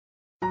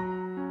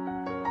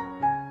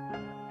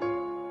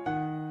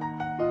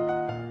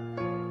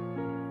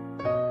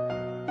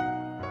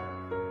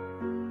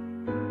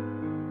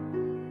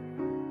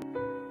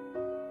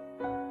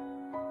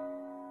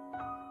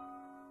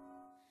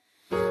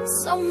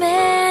So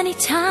many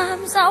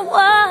times I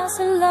was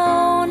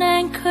alone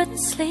and couldn't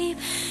sleep.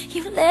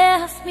 You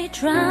left me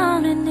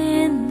drowning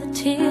in the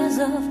tears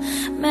of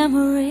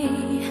memory.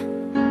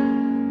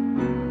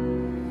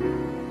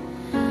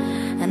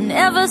 And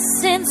ever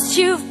since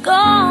you've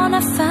gone,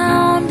 I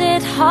found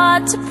it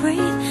hard to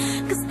breathe,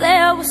 'cause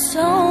there was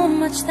so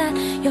much that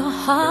your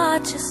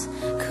heart just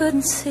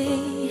couldn't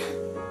see.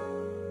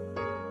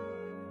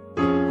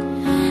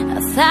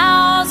 A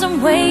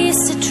thousand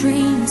wasted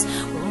dreams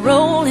were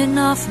rolling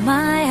off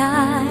my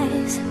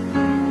eyes,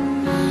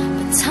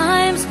 but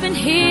time's been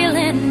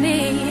healing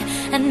me,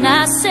 and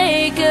I say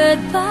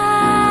goodbye.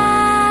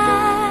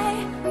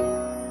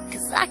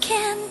 'Cause I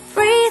can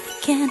breathe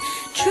again,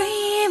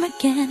 dream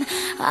again.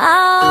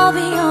 I'll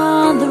be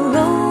on the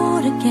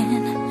road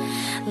again,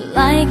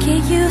 like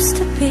it used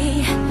to be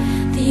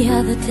the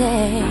other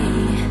day.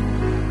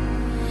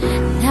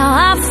 Now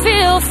I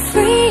feel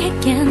free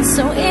again,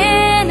 so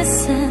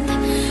innocent,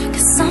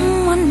 'cause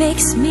someone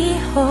makes me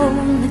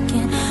whole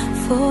again,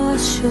 for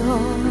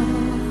sure.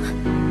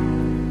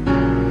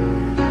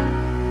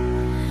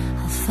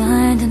 I'll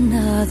find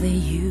another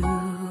you.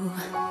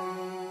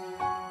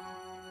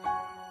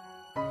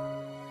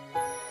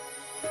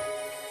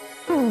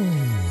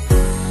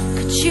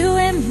 Could you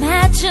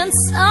imagine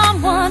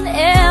someone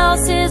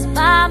else is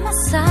by my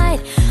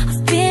side?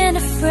 I've been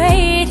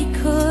afraid he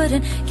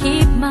couldn't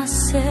keep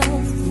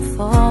myself from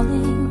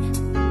falling.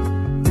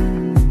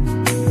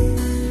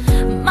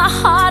 My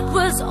heart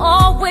was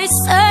always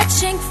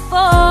searching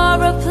for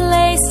a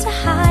place to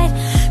hide,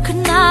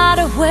 could not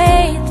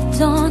await the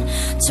dawn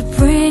to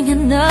bring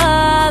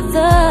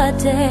another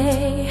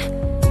day.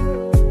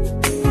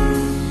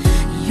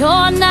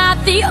 You're not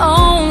the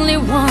only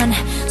one,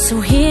 so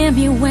hear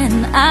me when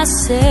I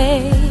say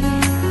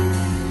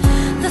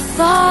the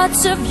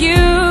thoughts of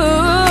you,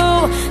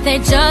 they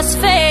just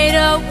fade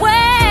away.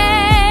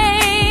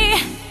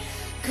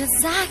 'Cause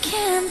I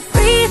can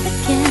breathe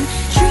again,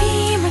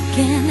 dream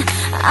again.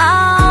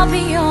 I'll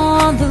be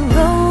on the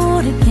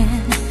road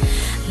again,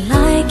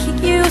 like it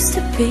used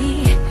to be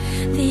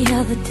the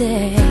other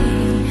day.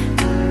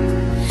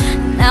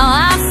 Now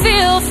I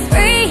feel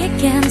free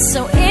again,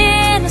 so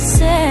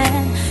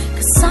innocent,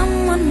 'cause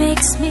someone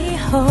makes me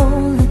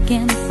whole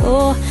again,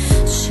 for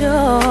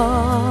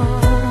sure.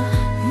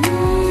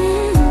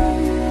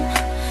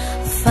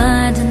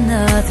 Find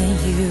another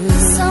you.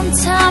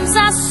 Sometimes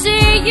I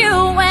see you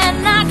when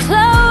I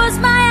close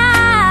my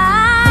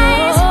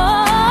eyes.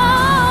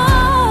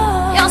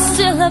 You're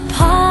still a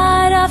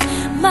part of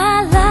my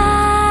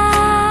life,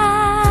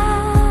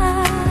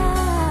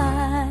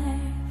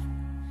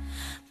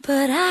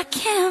 but I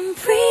can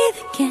breathe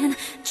again,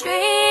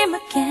 dream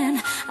again.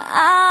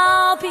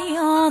 I'll be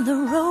on the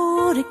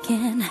road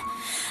again,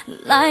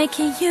 like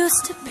it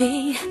used to be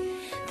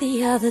the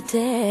other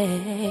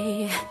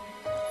day.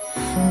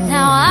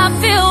 Now I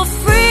feel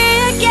free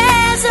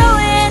again, so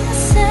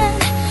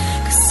innocent,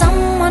 'cause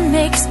someone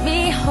makes me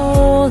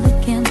whole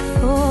again,